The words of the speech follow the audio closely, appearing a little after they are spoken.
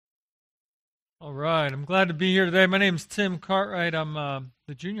All right, I'm glad to be here today. My name's Tim Cartwright. I'm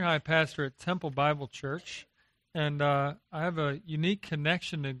the junior high pastor at Temple Bible Church, and I have a unique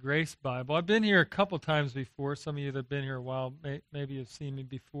connection to Grace Bible. I've been here a couple times before. Some of you that have been here a while maybe have seen me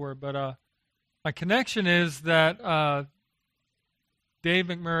before, but my connection is that Dave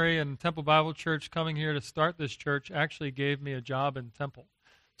McMurray and Temple Bible Church coming here to start this church actually gave me a job in Temple.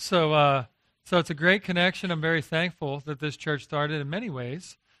 So it's a great connection. I'm very thankful that this church started in many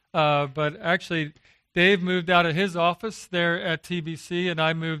ways. But actually, Dave moved out of his office there at TBC, and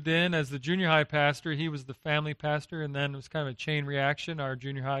I moved in as the junior high pastor. He was the family pastor, and then it was kind of a chain reaction. Our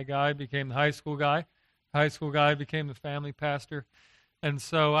junior high guy became the high school guy. High school guy became the family pastor. And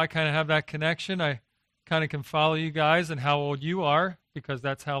so I kind of have that connection. I kind of can follow you guys and how old you are, because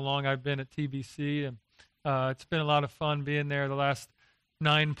that's how long I've been at TBC. And it's been a lot of fun being there the last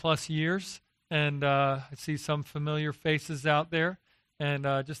 9+ years. And I see some familiar faces out there. And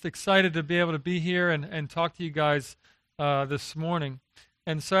just excited to be able to be here and talk to you guys this morning.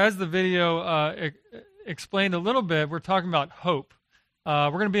 And so as the video explained a little bit, we're talking about hope.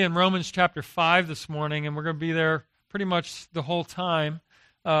 We're going to be in Romans chapter 5 this morning, and we're going to be there pretty much the whole time.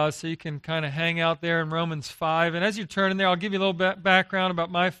 So you can kind of hang out there in Romans 5. And as you turn in there, I'll give you a little bit background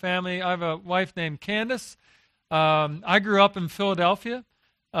about my family. I have a wife named Candace. I grew up in Philadelphia,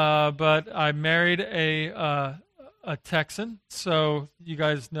 but I married a Texan, so you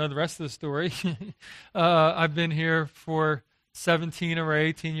guys know the rest of the story. I've been here for 17 or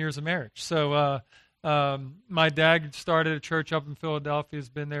 18 years of marriage. So my dad started a church up in Philadelphia, has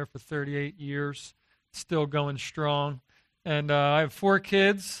been there for 38 years, still going strong. And I have 4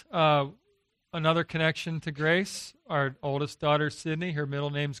 kids, another connection to Grace. Our oldest daughter, Sydney, her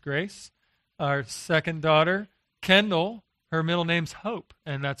middle name's Grace. Our second daughter, Kendall, her middle name's Hope,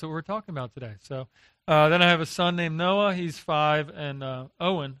 and that's what we're talking about today. So then I have a son named Noah. He's 5, and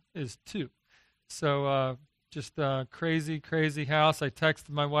Owen is 2. So just a crazy house. I texted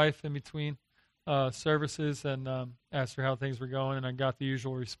my wife in between services and asked her how things were going, and I got the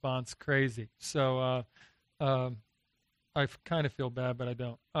usual response, crazy. So I kind of feel bad, but I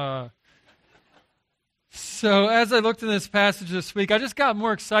don't. So as I looked in this passage this week, I just got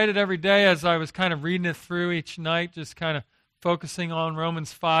more excited every day as I was kind of reading it through each night, just kind of focusing on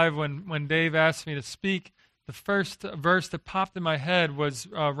Romans 5. When Dave asked me to speak, the first verse that popped in my head was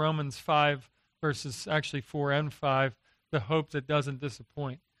Romans 5, verses actually 4 and 5, the hope that doesn't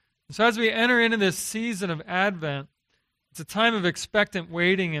disappoint. And so as we enter into this season of Advent, it's a time of expectant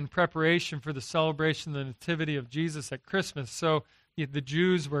waiting and preparation for the celebration of the Nativity of Jesus at Christmas. So the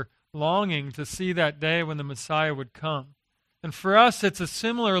Jews were longing to see that day when the Messiah would come. And for us, it's a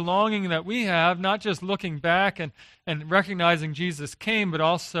similar longing that we have, not just looking back and recognizing Jesus came, but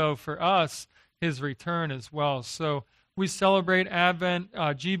also for us, his return as well. So we celebrate Advent.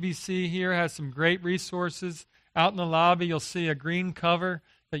 GBC here has some great resources. Out in the lobby, you'll see a green cover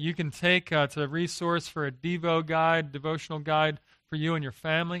that you can take to a resource for a devotional guide for you and your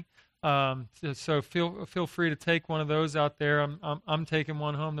family. So feel free to take one of those out there. I'm taking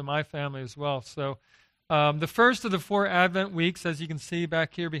one home to my family as well. So the first of the 4 Advent weeks, as you can see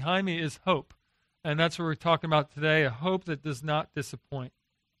back here behind me, is hope. And that's what we're talking about today, a hope that does not disappoint.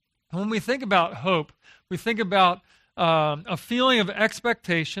 When we think about hope, we think about a feeling of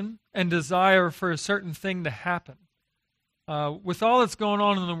expectation and desire for a certain thing to happen. With all that's going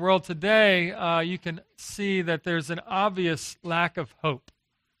on in the world today, you can see that there's an obvious lack of hope.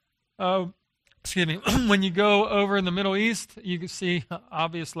 When you go over in the Middle East, you can see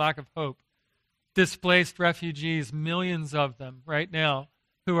obvious lack of hope. Displaced refugees, millions of them right now,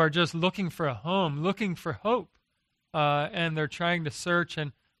 who are just looking for a home, looking for hope, and they're trying to search.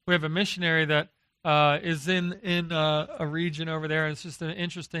 And we have a missionary that is in a region over there, and it's just an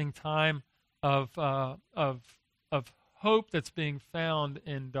interesting time of hope that's being found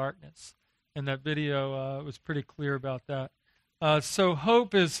in darkness. And that video was pretty clear about that. So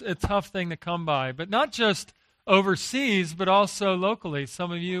hope is a tough thing to come by, but not just overseas, but also locally.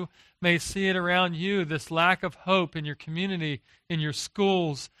 Some of you may see it around you, this lack of hope in your community, in your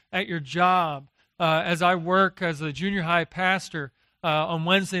schools, at your job. As I work as a junior high pastor, on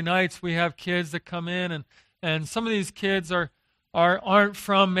Wednesday nights we have kids that come in, and some of these kids aren't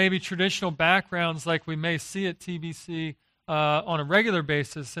from maybe traditional backgrounds like we may see at TBC on a regular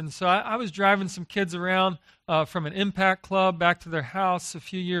basis. And so I was driving some kids around from an impact club back to their house a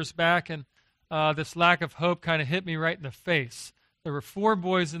few years back, and this lack of hope kind of hit me right in the face. There were 4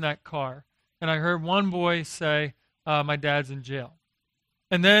 boys in that car, and I heard one boy say, my dad's in jail.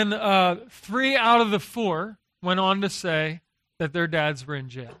 And then 3 out of the 4 went on to say that their dads were in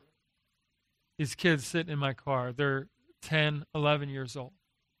jail. These kids sitting in my car, they're 10, 11 years old.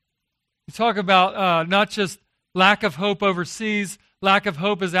 You talk about not just lack of hope overseas, lack of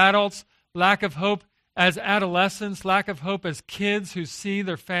hope as adults, lack of hope as adolescents, lack of hope as kids who see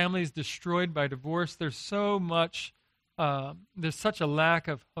their families destroyed by divorce. There's so much, there's such a lack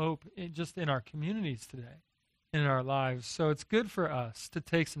of hope just in our communities today, in our lives. So it's good for us to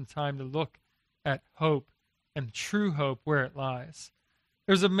take some time to look at hope and true hope where it lies.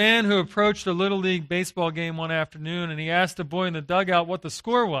 There's a man who approached a Little League baseball game one afternoon, and he asked a boy in the dugout what the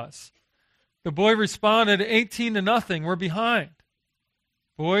score was. The boy responded, 18-0, we're behind.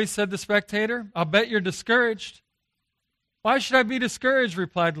 Boy, said the spectator, I'll bet you're discouraged. Why should I be discouraged,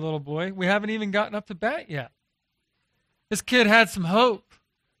 replied the little boy. We haven't even gotten up to bat yet. This kid had some hope.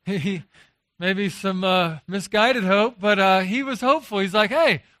 Maybe some misguided hope, but he was hopeful. He's like,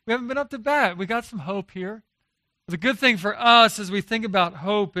 hey, we haven't been up to bat. We got some hope here. The good thing for us as we think about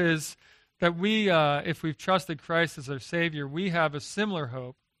hope is that we, if we've trusted Christ as our Savior, we have a similar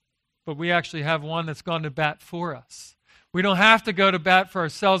hope, but we actually have one that's gone to bat for us. We don't have to go to bat for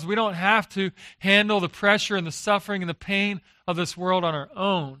ourselves. We don't have to handle the pressure and the suffering and the pain of this world on our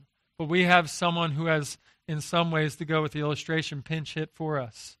own, but we have someone who has, in some ways, to go with the illustration, pinch hit for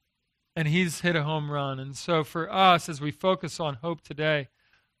us. And he's hit a home run. And so for us, as we focus on hope today,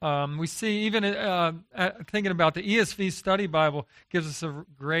 we see even thinking about the ESV Study Bible gives us a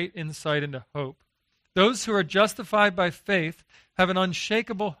great insight into hope. Those who are justified by faith have an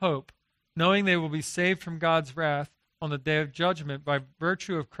unshakable hope, knowing they will be saved from God's wrath on the day of judgment by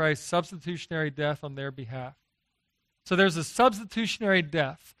virtue of Christ's substitutionary death on their behalf. So there's a substitutionary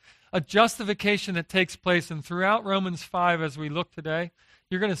death, a justification that takes place, and throughout Romans 5 as we look today,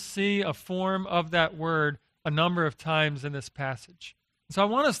 you're going to see a form of that word a number of times in this passage. So I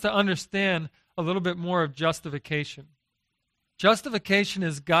want us to understand a little bit more of justification. Justification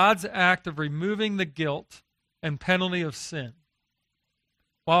is God's act of removing the guilt and penalty of sin,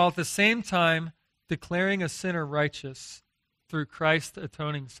 while at the same time declaring a sinner righteous through Christ's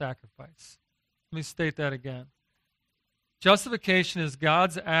atoning sacrifice. Let me state that again. Justification is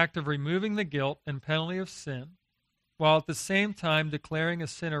God's act of removing the guilt and penalty of sin, while at the same time declaring a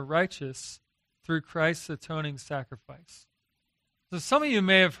sinner righteous through Christ's atoning sacrifice. So some of you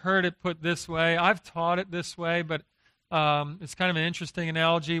may have heard it put this way. I've taught it this way, but it's kind of an interesting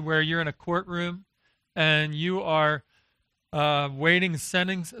analogy where you're in a courtroom and you are waiting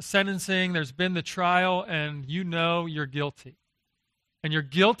sentencing. There's been the trial, and you know you're guilty. And you're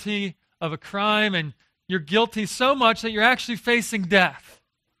guilty of a crime, and you're guilty so much that you're actually facing death.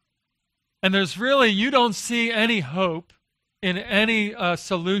 And there's really, you don't see any hope in any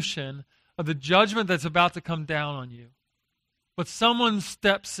solution of the judgment that's about to come down on you. But someone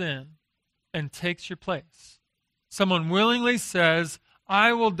steps in and takes your place. Someone willingly says,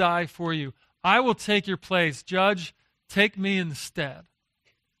 I will die for you. I will take your place. Judge, take me instead.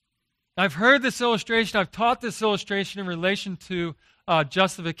 I've heard this illustration. I've taught this illustration in relation to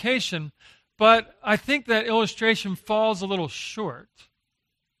justification, but I think that illustration falls a little short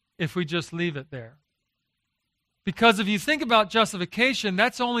if we just leave it there. Because if you think about justification,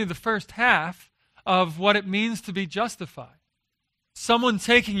 that's only the first half of what it means to be justified. Someone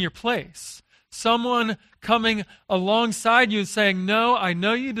taking your place. Someone coming alongside you and saying, no, I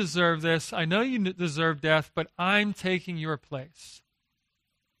know you deserve this. I know you deserve death, but I'm taking your place.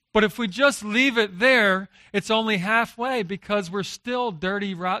 But if we just leave it there, it's only halfway because we're still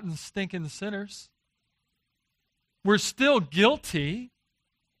dirty, rotten, stinking sinners. We're still guilty.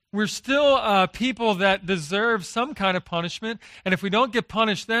 We're still people that deserve some kind of punishment. And if we don't get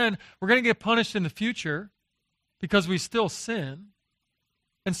punished then, we're going to get punished in the future because we still sin.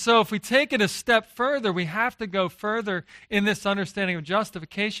 And so if we take it a step further, we have to go further in this understanding of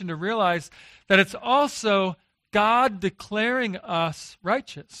justification to realize that it's also God declaring us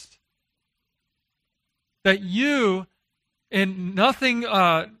righteous. That you, in nothing,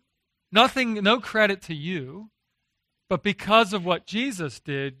 no credit to you, but because of what Jesus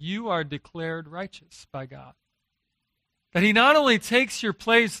did, you are declared righteous by God. That he not only takes your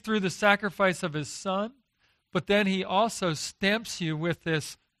place through the sacrifice of his Son, but then he also stamps you with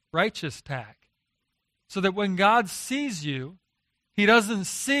this righteous tag. So that when God sees you, he doesn't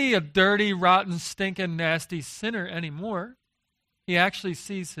see a dirty, rotten, stinking, nasty sinner anymore. He actually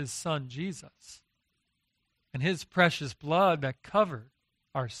sees his Son, Jesus, and his precious blood that covered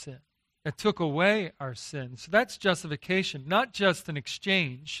our sin, that took away our sin. So that's justification, not just an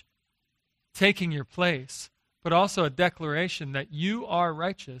exchange, taking your place, but also a declaration that you are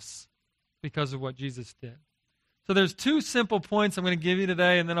righteous because of what Jesus did. So there's two simple points I'm going to give you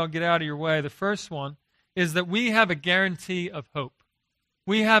today, and then I'll get out of your way. The first one is that we have a guarantee of hope.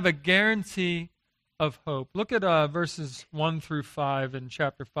 We have a guarantee of hope. Look at verses 1 through 5 in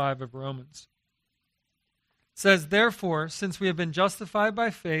chapter 5 of Romans. It says, "Therefore, since we have been justified by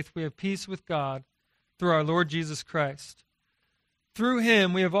faith, we have peace with God through our Lord Jesus Christ. Through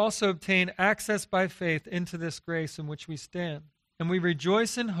him we have also obtained access by faith into this grace in which we stand. And we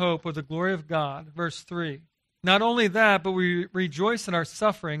rejoice in hope of the glory of God." Verse 3. "Not only that, but we rejoice in our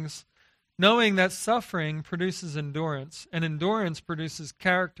sufferings, knowing that suffering produces endurance, and endurance produces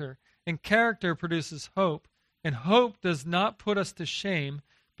character, and character produces hope. And hope does not put us to shame,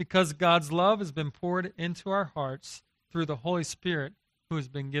 because God's love has been poured into our hearts through the Holy Spirit who has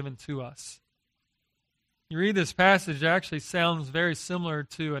been given to us." You read this passage, it actually sounds very similar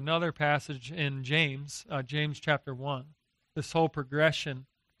to another passage in James, James chapter 1. This whole progression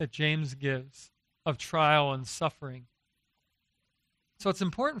that James gives of trial and suffering. So it's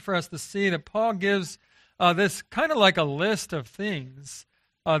important for us to see that Paul gives this kind of like a list of things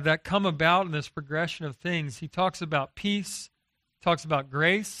that come about in this progression of things. He talks about peace, talks about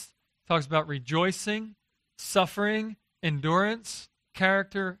grace, talks about rejoicing, suffering, endurance,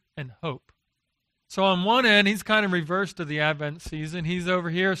 character, and hope. So on one end, he's kind of reversed to the Advent season. He's over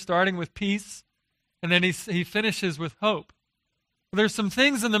here starting with peace, and then he finishes with hope. There's some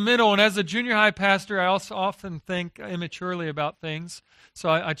things in the middle, and as a junior high pastor, I also often think immaturely about things.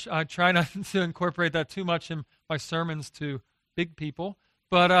 So I try not to incorporate that too much in my sermons to big people.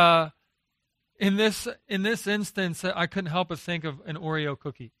 But in this instance, I couldn't help but think of an Oreo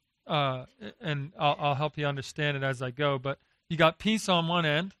cookie. And I'll help you understand it as I go. But you got peace on one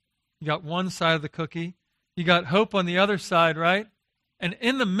end. You got one side of the cookie. You got hope on the other side, right? And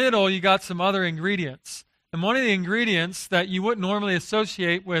in the middle, you got some other ingredients. And one of the ingredients that you wouldn't normally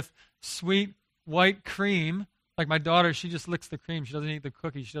associate with sweet white cream, like my daughter, she just licks the cream. She doesn't eat the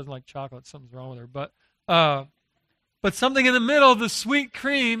cookie. She doesn't like chocolate. Something's wrong with her. But something in the middle, the sweet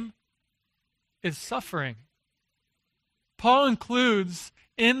cream, is suffering. Paul includes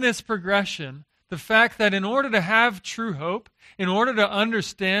in this progression the fact that in order to have true hope, in order to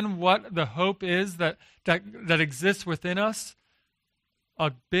understand what the hope is that exists within us,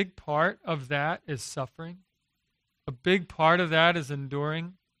 a big part of that is suffering. A big part of that is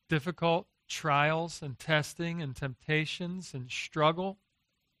enduring difficult trials and testing and temptations and struggle.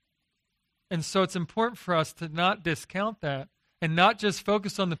 And so it's important for us to not discount that and not just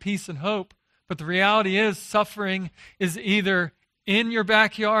focus on the peace and hope, but the reality is suffering is either in your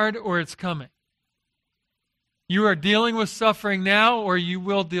backyard or it's coming. You are dealing with suffering now or you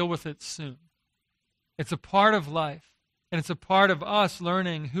will deal with it soon. It's a part of life. And it's a part of us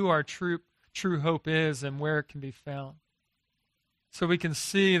learning who our true hope is and where it can be found. So we can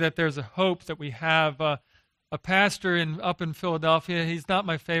see that there's a hope that we have. A pastor up in Philadelphia, he's not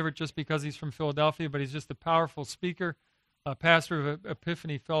my favorite just because he's from Philadelphia, but he's just a powerful speaker, a pastor of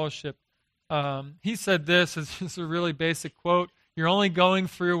Epiphany Fellowship. He said this, it's just a really basic quote, "You're only going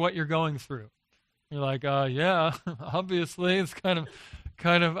through what you're going through." You're like, yeah, obviously. It's kind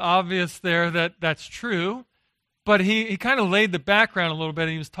of obvious there that that's true. But he kind of laid the background a little bit,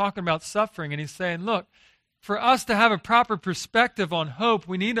 and he was talking about suffering, and he's saying, look, for us to have a proper perspective on hope,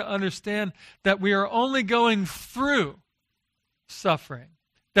 we need to understand that we are only going through suffering,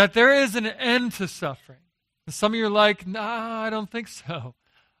 that there is an end to suffering. And some of you are like, nah, I don't think so.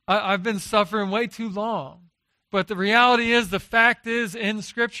 I've been suffering way too long. But the reality is, the fact is, in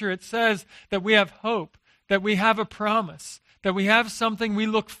Scripture, it says that we have hope, that we have a promise, that we have something we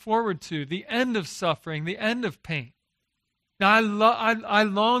look forward to, the end of suffering, the end of pain. Now, I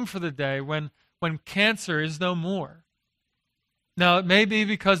long for the day when cancer is no more. Now, it may be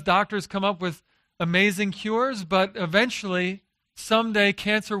because doctors come up with amazing cures, but eventually, someday,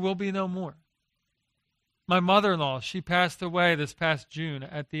 cancer will be no more. My mother-in-law, she passed away this past June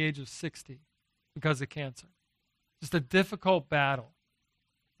at the age of 60 because of cancer. Just a difficult battle.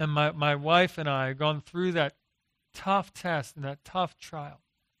 And my wife and I have gone through that tough test and that tough trial.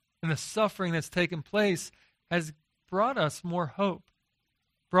 And the suffering that's taken place has brought us more hope.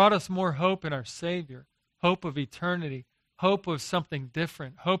 Brought us more hope in our Savior. Hope of eternity. Hope of something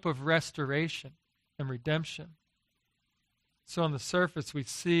different. Hope of restoration and redemption. So on the surface we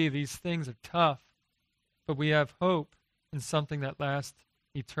see these things are tough, but we have hope in something that lasts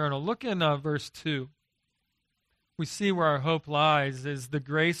eternal. Look in verse 2. We see where our hope lies is the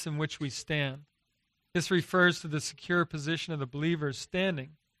grace in which we stand. This refers to the secure position of the believers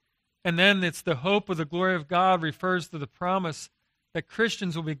standing. And then it's the hope of the glory of God refers to the promise that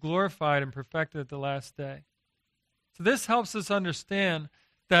Christians will be glorified and perfected at the last day. So this helps us understand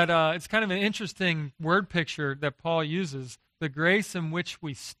that it's kind of an interesting word picture that Paul uses, the grace in which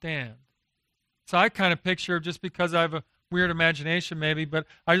we stand. So I kind of picture, just because I have a weird imagination maybe, but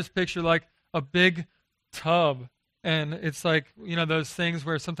I just picture like a big tub. And it's like, those things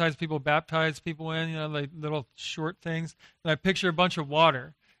where sometimes people baptize people in, like little short things. And I picture a bunch of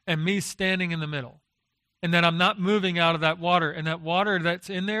water and me standing in the middle. And then I'm not moving out of that water. And that water that's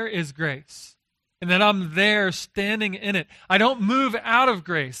in there is grace. And then I'm there standing in it. I don't move out of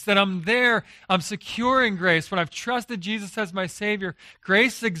grace. That I'm there, I'm secure in grace. When I've trusted Jesus as my Savior,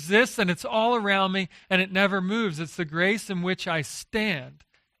 grace exists and it's all around me and it never moves. It's the grace in which I stand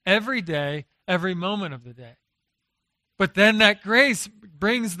every day, every moment of the day. But then that grace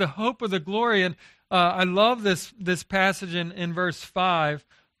brings the hope of the glory. And I love this passage in verse 5.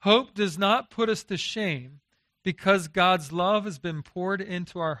 Hope does not put us to shame because God's love has been poured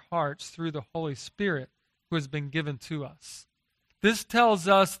into our hearts through the Holy Spirit who has been given to us. This tells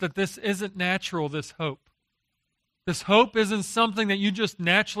us that this isn't natural, this hope. This hope isn't something that you just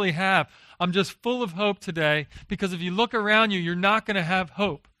naturally have. I'm just full of hope today because if you look around you, you're not going to have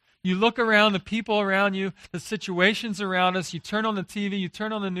hope. You look around, the people around you, the situations around us, you turn on the TV, you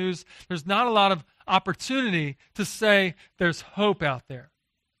turn on the news, there's not a lot of opportunity to say there's hope out there.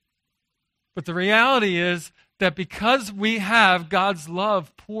 But the reality is that because we have God's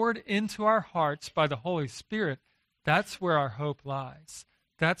love poured into our hearts by the Holy Spirit, that's where our hope lies.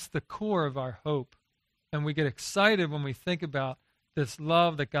 That's the core of our hope. And we get excited when we think about this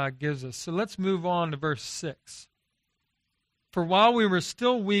love that God gives us. So let's move on to verse 6. For while we were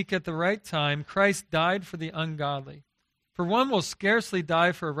still weak at the right time, Christ died for the ungodly. For one will scarcely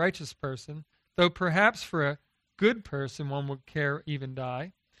die for a righteous person, though perhaps for a good person one would care even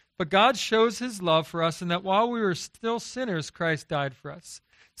die. But God shows his love for us in that while we were still sinners, Christ died for us.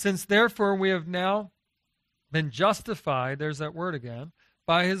 Since therefore we have now been justified, there's that word again,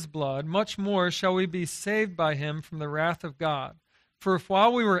 by his blood, much more shall we be saved by him from the wrath of God. For if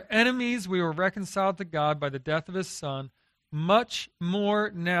while we were enemies we were reconciled to God by the death of his Son, much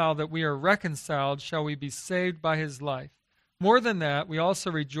more now that we are reconciled shall we be saved by his life. More than that, we also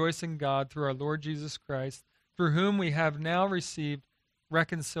rejoice in God through our Lord Jesus Christ, through whom we have now received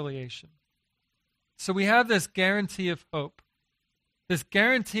reconciliation. So we have this guarantee of hope. This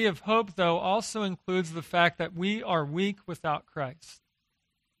guarantee of hope, though, also includes the fact that we are weak without Christ.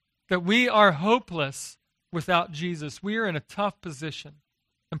 That we are hopeless without Jesus. We are in a tough position.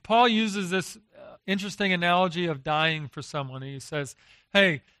 And Paul uses this interesting analogy of dying for someone. He says,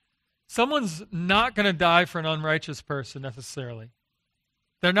 hey, someone's not going to die for an unrighteous person necessarily.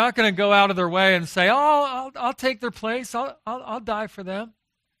 They're not going to go out of their way and say, oh, I'll take their place. I'll die for them.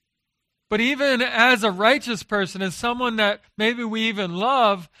 But even as a righteous person, as someone that maybe we even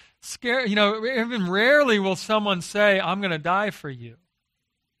love, even rarely will someone say, I'm going to die for you.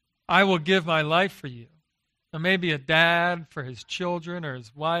 I will give my life for you. Now, maybe a dad for his children or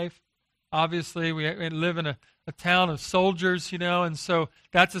his wife. Obviously, we live in a town of soldiers, and so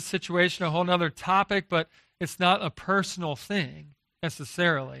that's a situation, a whole other topic, but it's not a personal thing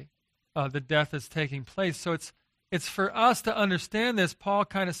necessarily. The death is taking place. So it's for us to understand this. Paul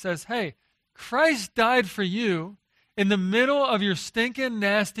kind of says, hey, Christ died for you in the middle of your stinking,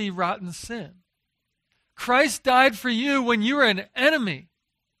 nasty, rotten sin. Christ died for you when you were an enemy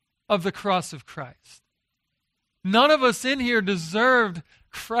of the cross of Christ. None of us in here deserved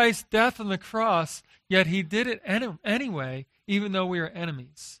Christ's death on the cross, yet he did it anyway, even though we are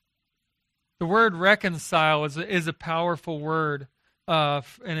enemies. The word reconcile is a powerful word, and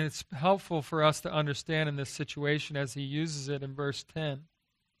it's helpful for us to understand in this situation as he uses it in verse 10,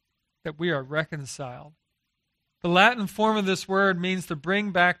 that we are reconciled. The Latin form of this word means to bring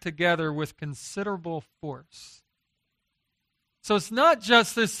back together with considerable force. So it's not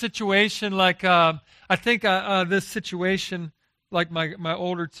just this situation like, I think this situation like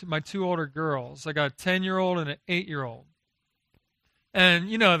my two older girls. I got a 10-year-old and an 8-year-old. And,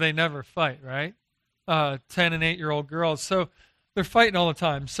 they never fight, right? 10 and 8-year-old girls. So they're fighting all the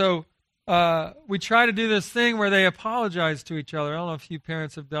time. So we try to do this thing where they apologize to each other. I don't know if you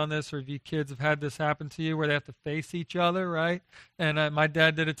parents have done this or if you kids have had this happen to you where they have to face each other, right? And my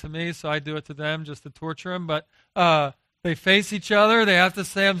dad did it to me, so I do it to them just to torture them. But they face each other. They have to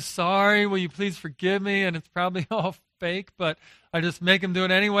say, I'm sorry. Will you please forgive me? And it's probably all fake, but I just make them do it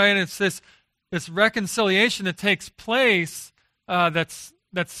anyway. And it's this reconciliation that takes place that's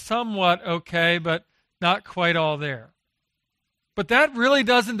somewhat okay, but not quite all there. But that really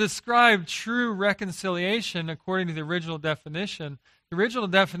doesn't describe true reconciliation according to the original definition. The original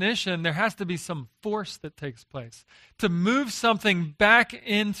definition, there has to be some force that takes place to move something back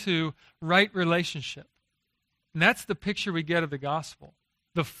into right relationship. And that's the picture we get of the gospel.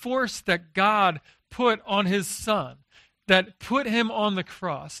 The force that God put on his Son, that put him on the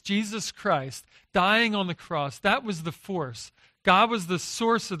cross, Jesus Christ dying on the cross, that was the force. God was the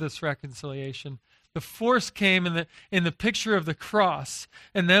source of this reconciliation. The force came in the picture of the cross.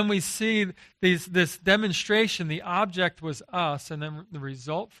 And then we see this demonstration. The object was us, and then the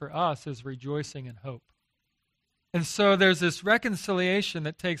result for us is rejoicing and hope. And so there's this reconciliation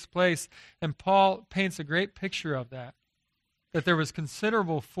that takes place, and Paul paints a great picture of that there was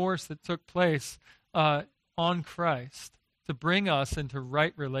considerable force that took place on Christ to bring us into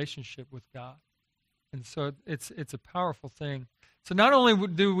right relationship with God. And so it's a powerful thing. So not only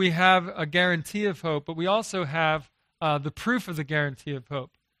do we have a guarantee of hope, but we also have the proof of the guarantee of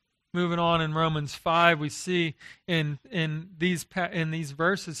hope. Moving on in Romans 5, we see in these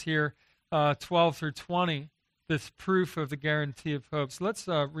verses here, 12 through 20, this proof of the guarantee of hope. So let's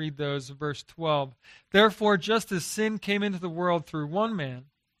read those. Verse 12. Therefore, just as sin came into the world through one man,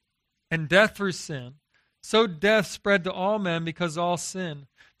 and death through sin, so death spread to all men because all sinned.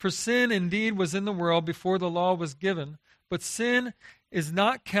 For sin indeed was in the world before the law was given, but sin is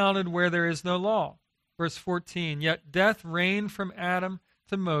not counted where there is no law. Verse 14. Yet death reigned from Adam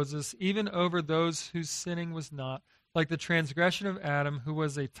to Moses, even over those whose sinning was not, like the transgression of Adam, who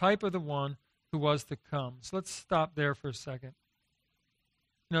was a type of the one who was to come. So let's stop there for a second.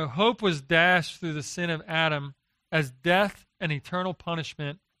 Hope was dashed through the sin of Adam as death and eternal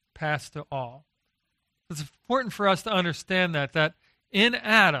punishment passed to all. It's important for us to understand that in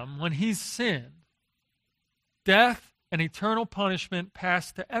Adam, when he sinned, death and eternal punishment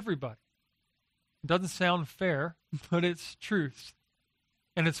passed to everybody. It doesn't sound fair, but it's truth.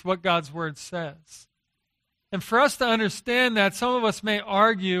 And it's what God's word says. And for us to understand that, some of us may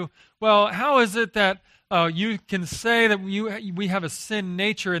argue, well, how is it that you can say that we have a sin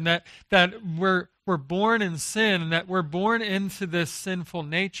nature and that we're born in sin and that we're born into this sinful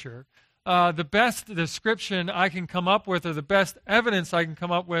nature? The best description I can come up with, or the best evidence I can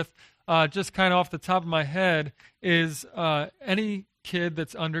come up with, just kind of off the top of my head, is any kid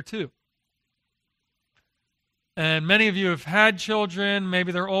that's under 2. And many of you have had children.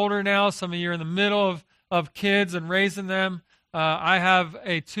 Maybe they're older now. Some of you are in the middle of kids and raising them. I have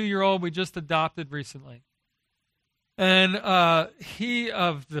a 2-year-old we just adopted recently. And he,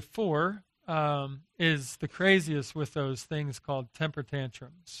 of the 4, is the craziest with those things called temper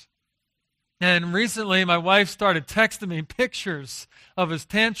tantrums. And recently, my wife started texting me pictures of his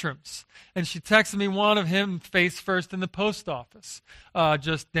tantrums. And she texted me one of him face first in the post office,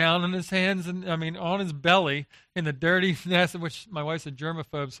 just down on his hands, on his belly, in the dirty nest, which my wife's a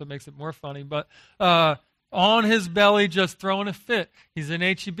germaphobe, so it makes it more funny. But on his belly, just throwing a fit. He's in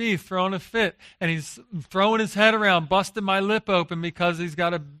H-E-B, throwing a fit. And he's throwing his head around, busting my lip open because he's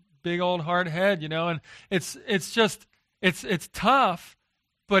got a big old hard head, And it's tough.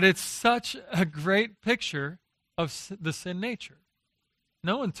 But it's such a great picture of the sin nature.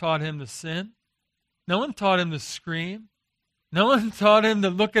 No one taught him to sin. No one taught him to scream. No one taught him to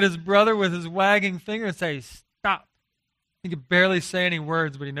look at his brother with his wagging finger and say, stop. He could barely say any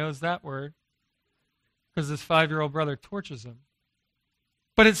words, but he knows that word because his 5-year-old brother tortures him.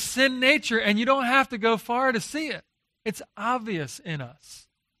 But it's sin nature, and you don't have to go far to see it. It's obvious in us,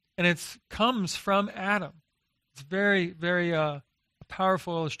 and it comes from Adam. It's very, very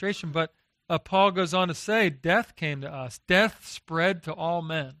powerful illustration, but Paul goes on to say death came to us. Death spread to all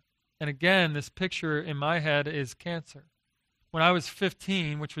men. And again, this picture in my head is cancer. When I was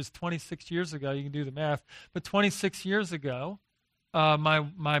 15, which was 26 years ago, you can do the math, but 26 years ago,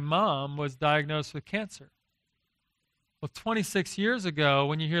 my mom was diagnosed with cancer. Well, 26 years ago,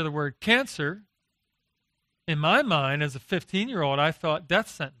 when you hear the word cancer, in my mind as a 15-year-old, I thought death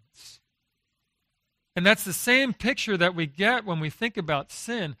sentence. And that's the same picture that we get when we think about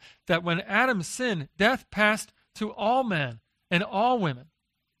sin, that when Adam sinned, death passed to all men and all women.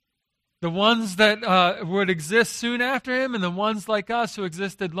 The ones that would exist soon after him and the ones like us who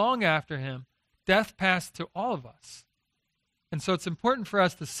existed long after him, death passed to all of us. And so it's important for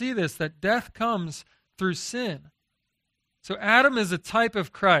us to see this, that death comes through sin. So Adam is a type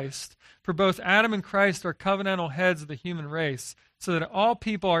of Christ, for both Adam and Christ are covenantal heads of the human race, so that all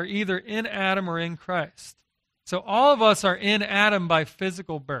people are either in Adam or in Christ. So all of us are in Adam by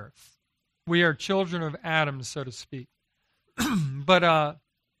physical birth. We are children of Adam, so to speak. But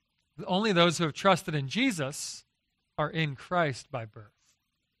only those who have trusted in Jesus are in Christ by birth,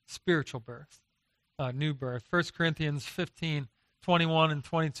 spiritual birth, new birth. 1 Corinthians 15, 21 and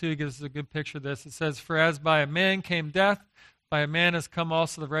 22 gives us a good picture of this. It says, for as by a man came death, by a man has come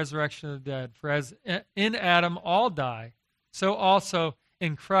also the resurrection of the dead. For as in Adam all die, so also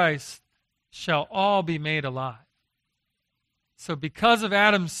in Christ shall all be made alive. So because of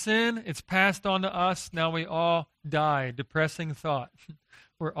Adam's sin, it's passed on to us. Now we all die. Depressing thought.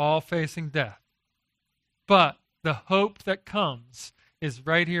 We're all facing death. But the hope that comes is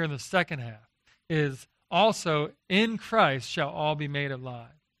right here in the second half, is also in Christ shall all be made alive.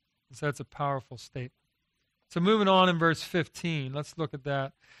 So that's a powerful statement. So moving on in verse 15, let's look at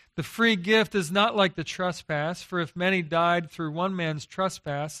that. The free gift is not like the trespass, for if many died through one man's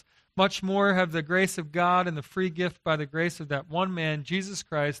trespass, much more have the grace of God and the free gift by the grace of that one man, Jesus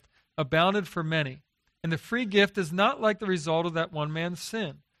Christ, abounded for many. And the free gift is not like the result of that one man's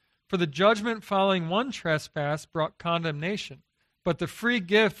sin. For the judgment following one trespass brought condemnation, but the free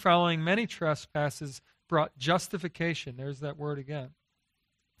gift following many trespasses brought justification. There's that word again.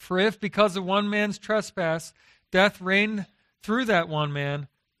 For if, because of one man's trespass, death reigned through that one man,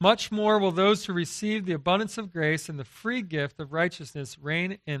 much more will those who receive the abundance of grace and the free gift of righteousness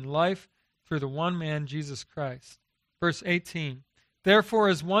reign in life through the one man, Jesus Christ. Verse 18, therefore,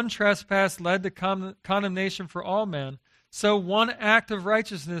 as one trespass led to condemnation for all men, so one act of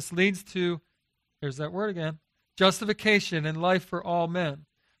righteousness leads to, there's that word again, justification and life for all men.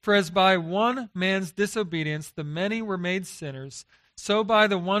 For as by one man's disobedience the many were made sinners, so by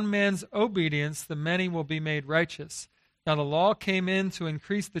the one man's obedience the many will be made righteous. Now the law came in to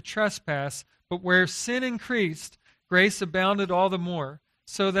increase the trespass, but where sin increased, grace abounded all the more,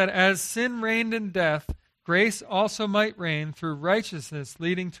 so that as sin reigned in death, grace also might reign through righteousness,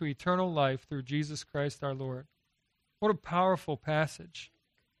 leading to eternal life through Jesus Christ our Lord. What a powerful passage.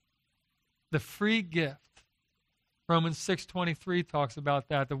 The free gift. Romans 6:23 talks about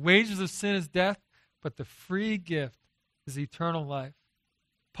that. The wages of sin is death, but the free gift is eternal life.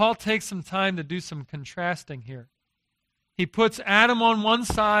 Paul takes some time to do some contrasting here. He puts Adam on one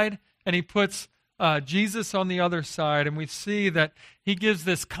side and he puts Jesus on the other side, and we see that he gives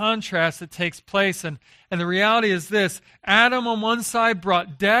this contrast that takes place. And the reality is this: Adam on one side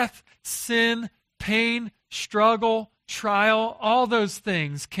brought death, sin, pain, struggle, trial. All those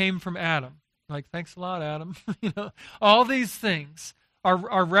things came from Adam. Like, thanks a lot, Adam. All these things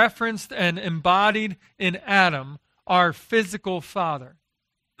are referenced and embodied in Adam, our physical father.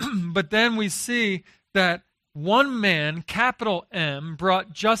 But then we see that one man, capital M,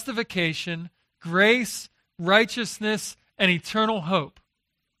 brought justification, grace, righteousness, and eternal hope.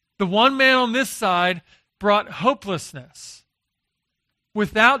 The one man on this side brought hopelessness.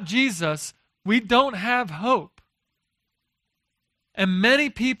 Without Jesus, we don't have hope. And many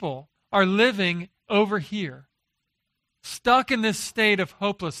people are living over here, stuck in this state of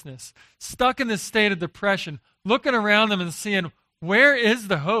hopelessness, stuck in this state of depression, looking around them and seeing, where is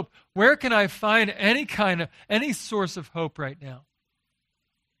the hope? Where can I find any source of hope right now?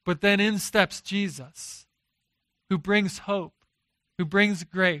 But then in steps Jesus, who brings hope, who brings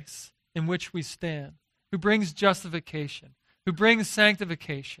grace in which we stand, who brings justification, who brings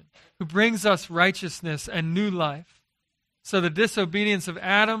sanctification, who brings us righteousness and new life. So the disobedience of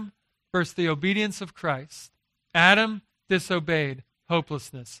Adam versus the obedience of Christ. Adam disobeyed,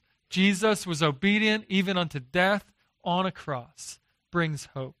 hopelessness. Jesus was obedient even unto death on a cross, brings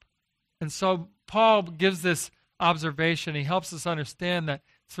hope. And so Paul gives this observation. He helps us understand that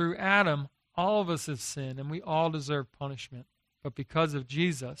through Adam, all of us have sinned and we all deserve punishment. But because of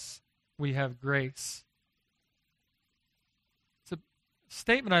Jesus, we have grace. It's a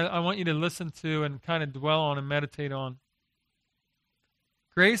statement I want you to listen to and kind of dwell on and meditate on.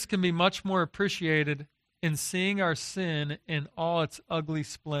 Grace can be much more appreciated in seeing our sin in all its ugly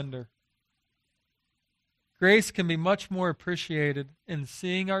splendor. Grace can be much more appreciated in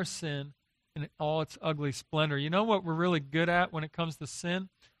seeing our sin in all its ugly splendor. You know what we're really good at when it comes to sin?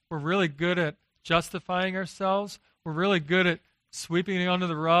 We're really good at justifying ourselves. We're really good at sweeping it under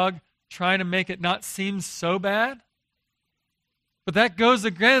the rug, trying to make it not seem so bad. But that goes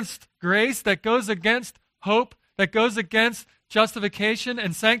against grace, that goes against hope, that goes against justification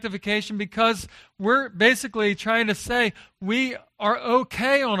and sanctification, because we're basically trying to say we are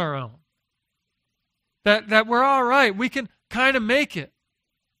okay on our own. That we're all right. We can kind of make it.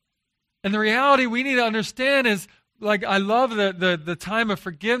 And the reality we need to understand is, like, I love the time of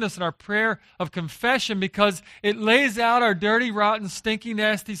forgiveness and our prayer of confession, because it lays out our dirty, rotten, stinky,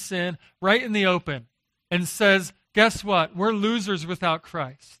 nasty sin right in the open and says, guess what? We're losers without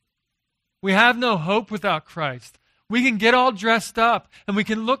Christ. We have no hope without Christ. We can get all dressed up and we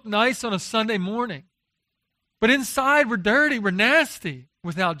can look nice on a Sunday morning. But inside we're dirty, we're nasty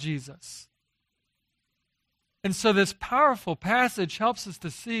without Jesus. And so this powerful passage helps us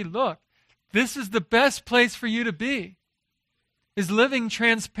to see, look, this is the best place for you to be, is living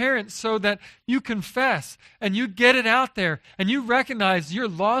transparent so that you confess and you get it out there and you recognize you're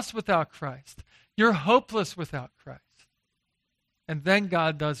lost without Christ. You're hopeless without Christ. And then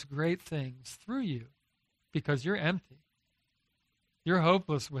God does great things through you because you're empty. You're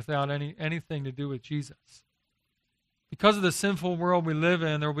hopeless without anything to do with Jesus. Because of the sinful world we live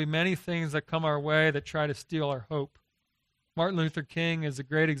in, there will be many things that come our way that try to steal our hope. Martin Luther King is a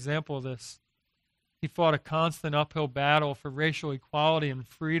great example of this. He fought a constant uphill battle for racial equality and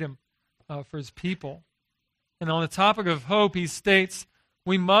freedom for his people. And on the topic of hope, he states,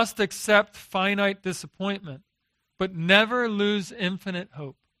 we must accept finite disappointment, but never lose infinite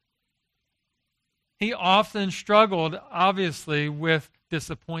hope. He often struggled, obviously, with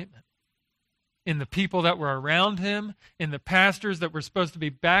disappointment in the people that were around him, in the pastors that were supposed to be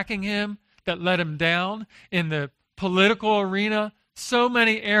backing him, that let him down, in the political arena, so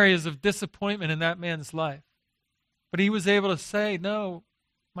many areas of disappointment in that man's life. But he was able to say, no,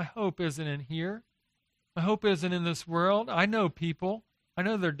 my hope isn't in here. My hope isn't in this world. I know people. I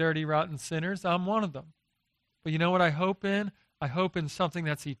know they're dirty, rotten sinners. I'm one of them. But you know what I hope in? I hope in something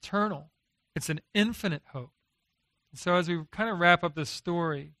that's eternal. It's an infinite hope. And so as we kind of wrap up this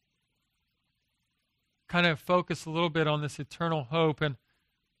story, kind of focus a little bit on this eternal hope, and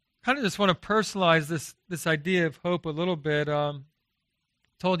kind of just want to personalize this idea of hope a little bit.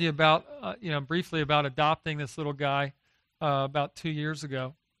 Told you about, briefly about adopting this little guy about 2 years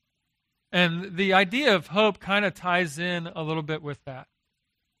ago. And the idea of hope kind of ties in a little bit with that.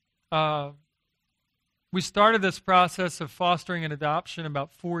 We started this process of fostering an adoption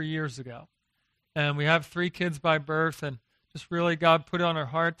about 4 years ago. And we have 3 kids by birth, and just really God put it on our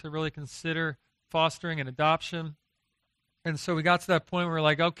heart to really consider fostering an adoption. And so we got to that point where we're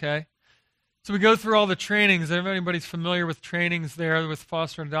like, okay. So we go through all the trainings. If anybody's familiar with trainings there with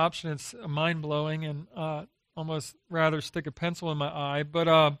foster and adoption, it's mind-blowing and almost rather stick a pencil in my eye. But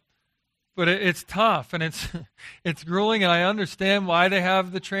it's tough, and it's grueling, and I understand why they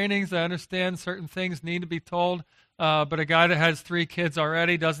have the trainings. I understand certain things need to be told. But a guy that has 3 kids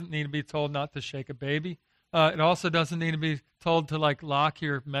already doesn't need to be told not to shake a baby. It also doesn't need to be told to lock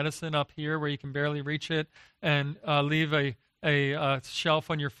your medicine up here where you can barely reach it and leave a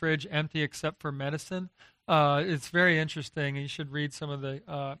shelf on your fridge empty except for medicine. It's very interesting, and you should read some of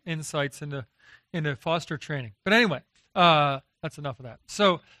the insights into foster training. But anyway, that's enough of that.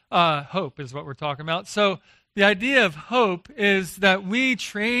 So hope is what we're talking about. So the idea of hope is that we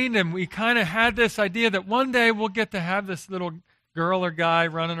trained and we kind of had this idea that one day we'll get to have this little girl or guy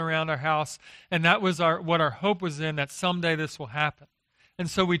running around our house, and that was what our hope was in, that someday this will happen. And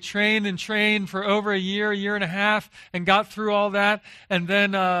so we trained and trained for over a year and a half, and got through all that, and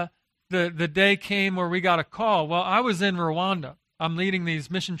then the day came where we got a call. Well, I was in Rwanda. I'm leading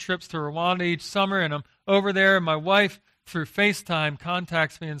these mission trips to Rwanda each summer, and I'm over there, and my wife, through FaceTime,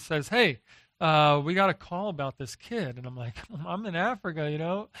 contacts me and says, hey, we got a call about this kid. And I'm like, I'm in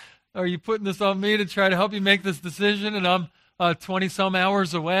Africa, Are you putting this on me to try to help you make this decision? And I'm 20-some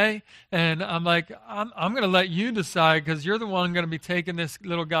hours away. And I'm like, I'm going to let you decide because you're the one going to be taking this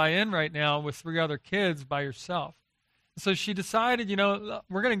little guy in right now with 3 other kids by yourself. So she decided,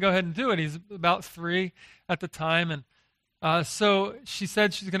 we're going to go ahead and do it. He's about 3 at the time. And so she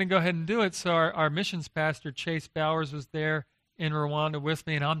said she's going to go ahead and do it. So our missions pastor, Chase Bowers, was there in Rwanda with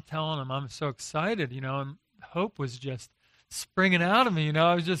me, and I'm telling him I'm so excited, and hope was just springing out of me,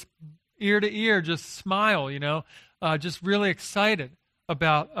 I was just ear to ear, just smile, just really excited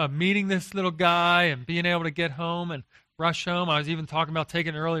about meeting this little guy and being able to get home and rush home. I was even talking about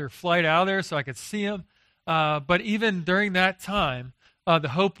taking an earlier flight out of there so I could see him. But even during that time, the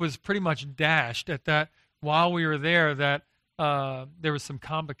hope was pretty much dashed at that while we were there, that there was some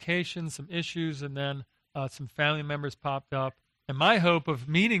complications, some issues, and then some family members popped up. And my hope of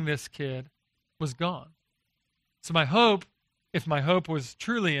meeting this kid was gone. So my hope, if my hope was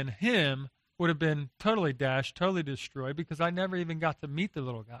truly in him, would have been totally dashed, totally destroyed, because I never even got to meet the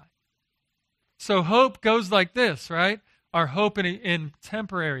little guy. So hope goes like this, right? Our hope in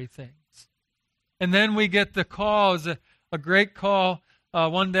temporary things. And then we get the call, it was a great call.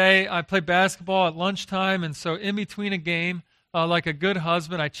 One day I played basketball at lunchtime, and so in between a game, like a good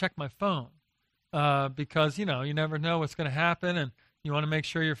husband, I checked my phone. Because, you never know what's going to happen, and you want to make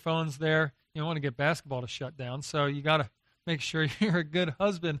sure your phone's there. You don't want to get basketball to shut down, so you got to make sure you're a good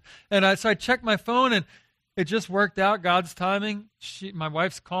husband. And so I checked my phone, and it just worked out, God's timing. My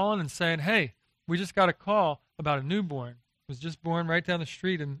wife's calling and saying, hey, we just got a call about a newborn. It was just born right down the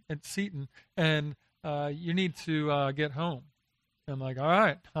street at Seton, and you need to get home. And I'm like, all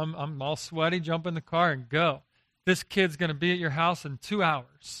right, I'm all sweaty, jump in the car and go. This kid's going to be at your house in 2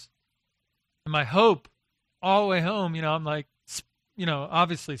 hours. And my hope all the way home, I'm like,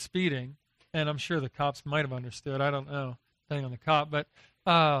 obviously speeding, and I'm sure the cops might have understood. I don't know, depending on the cop. But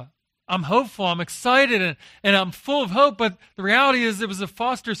I'm hopeful, I'm excited, and I'm full of hope. But the reality is it was a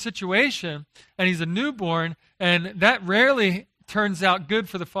foster situation, and he's a newborn, and that rarely turns out good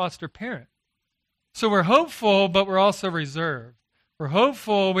for the foster parent. So we're hopeful, but we're also reserved. We're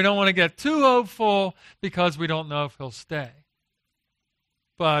hopeful. We don't want to get too hopeful because we don't know if he'll stay.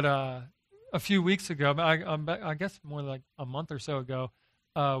 But a few weeks ago, I guess more like a month or so ago,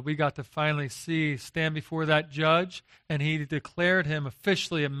 we got to finally stand before that judge, and he declared him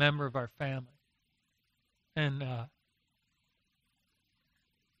officially a member of our family. And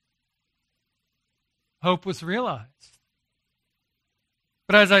hope was realized.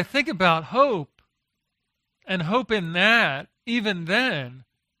 But as I think about hope, and hope in that, even then,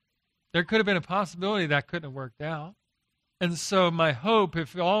 there could have been a possibility that couldn't have worked out. And so my hope,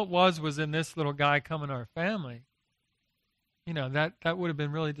 if all it was in this little guy coming to our family, that would have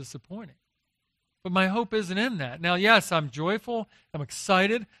been really disappointing. But my hope isn't in that. Now, yes, I'm joyful. I'm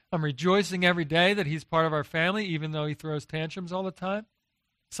excited. I'm rejoicing every day that he's part of our family, even though he throws tantrums all the time.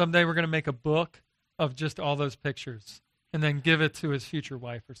 Someday we're going to make a book of just all those pictures and then give it to his future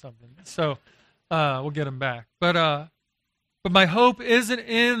wife or something. So we'll get him back. But my hope isn't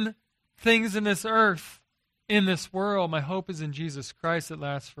in things in this earth, in this world. My hope is in Jesus Christ that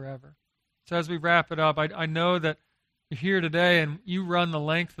lasts forever. So as we wrap it up, I know that you're here today and you run the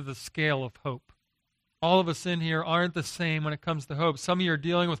length of the scale of hope. All of us in here aren't the same when it comes to hope. Some of you are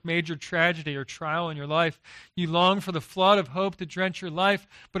dealing with major tragedy or trial in your life. You long for the flood of hope to drench your life,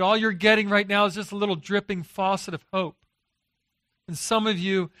 but all you're getting right now is just a little dripping faucet of hope. And some of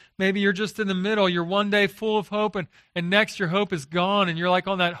you, maybe you're just in the middle. You're one day full of hope, and next your hope is gone, and you're like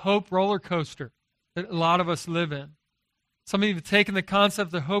on that hope roller coaster that a lot of us live in. Some of you have taken the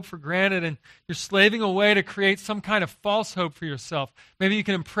concept of hope for granted, and you're slaving away to create some kind of false hope for yourself. Maybe you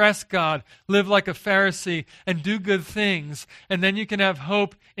can impress God, live like a Pharisee, and do good things, and then you can have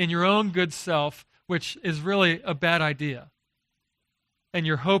hope in your own good self, which is really a bad idea. And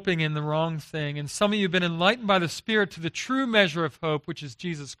you're hoping in the wrong thing. And some of you have been enlightened by the Spirit to the true measure of hope, which is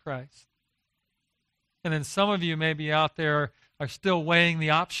Jesus Christ. And then some of you maybe out there are still weighing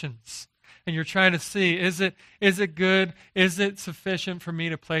the options. And you're trying to see, is it good? Is it sufficient for me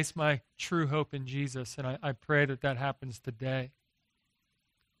to place my true hope in Jesus? And I pray that happens today.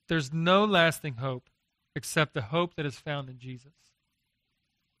 There's no lasting hope except the hope that is found in Jesus.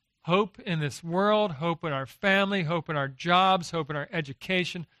 Hope in this world, hope in our family, hope in our jobs, hope in our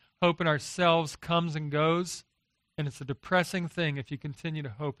education, hope in ourselves comes and goes. And it's a depressing thing if you continue to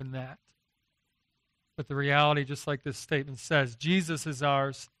hope in that. But the reality, just like this statement says, Jesus is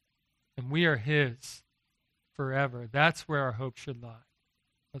ours, and we are his forever. That's where our hope should lie.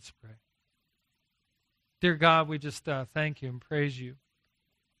 Let's pray. Dear God, we just thank you and praise you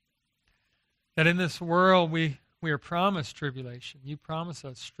that in this world we are promised tribulation. You promise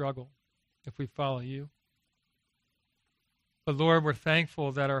us struggle if we follow you. But Lord, we're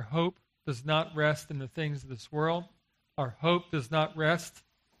thankful that our hope does not rest in the things of this world. Our hope does not rest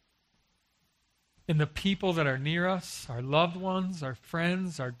in the people that are near us, our loved ones, our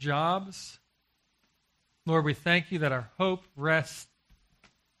friends, our jobs. Lord, we thank you that our hope rests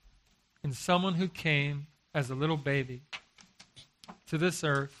in someone who came as a little baby to this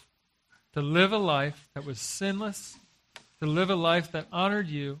earth to live a life that was sinless, to live a life that honored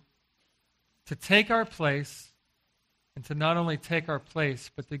you, to take our place, and to not only take our place,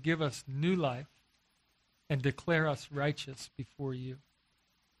 but to give us new life and declare us righteous before you.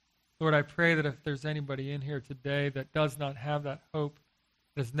 Lord, I pray that if there's anybody in here today that does not have that hope,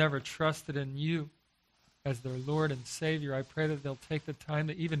 that has never trusted in you as their Lord and Savior, I pray that they'll take the time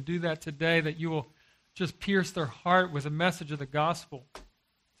to even do that today, that you will just pierce their heart with a message of the gospel to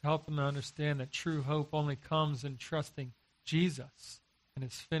help them to understand that true hope only comes in trusting Jesus and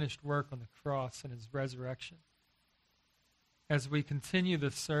his finished work on the cross and his resurrection. As we continue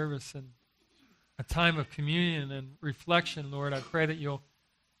this service and a time of communion and reflection, Lord, I pray that you'll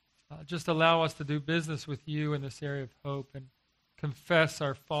just allow us to do business with you in this area of hope and confess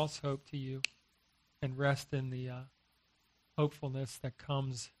our false hope to you and rest in the hopefulness that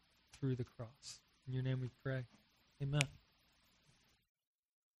comes through the cross. In your name we pray. Amen.